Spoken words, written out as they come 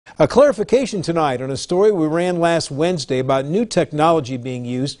A clarification tonight on a story we ran last Wednesday about new technology being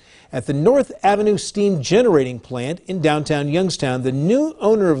used at the North Avenue Steam Generating Plant in downtown Youngstown. The new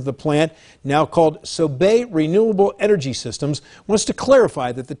owner of the plant, now called SOBE Renewable Energy Systems, wants to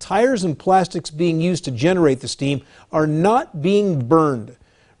clarify that the tires and plastics being used to generate the steam are not being burned.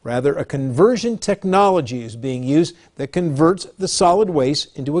 Rather, a conversion technology is being used that converts the solid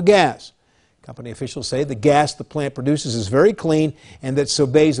waste into a gas. Company officials say the gas the plant produces is very clean and that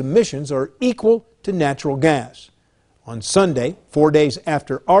SOBE's emissions are equal to natural gas. On Sunday, 4 days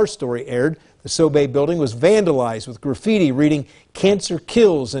after our story aired, the SOBE building was vandalized with graffiti reading "Cancer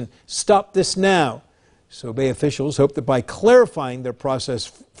kills" and "Stop this now." SOBE officials hope that by clarifying their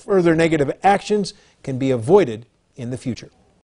process, further negative actions can be avoided in the future.